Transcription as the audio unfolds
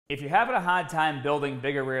If you're having a hard time building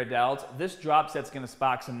bigger rear delts, this drop set's going to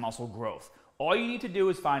spark some muscle growth. All you need to do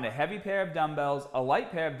is find a heavy pair of dumbbells, a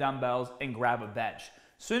light pair of dumbbells, and grab a bench.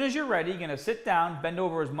 As soon as you're ready, you're going to sit down, bend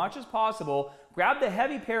over as much as possible, grab the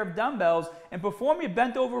heavy pair of dumbbells, and perform your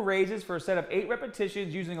bent over raises for a set of 8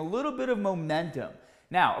 repetitions using a little bit of momentum.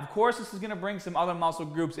 Now, of course, this is going to bring some other muscle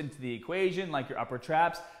groups into the equation, like your upper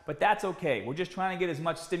traps, but that's okay. We're just trying to get as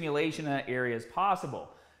much stimulation in that area as possible.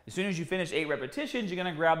 As soon as you finish 8 repetitions, you're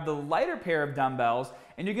going to grab the lighter pair of dumbbells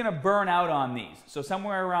and you're going to burn out on these. So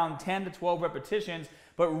somewhere around 10 to 12 repetitions,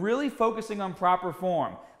 but really focusing on proper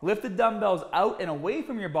form. Lift the dumbbells out and away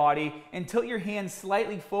from your body and tilt your hands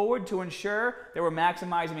slightly forward to ensure that we're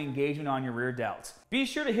maximizing engagement on your rear delts. Be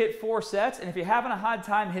sure to hit 4 sets, and if you're having a hard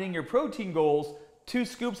time hitting your protein goals, 2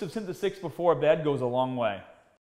 scoops of Synthesix before bed goes a long way.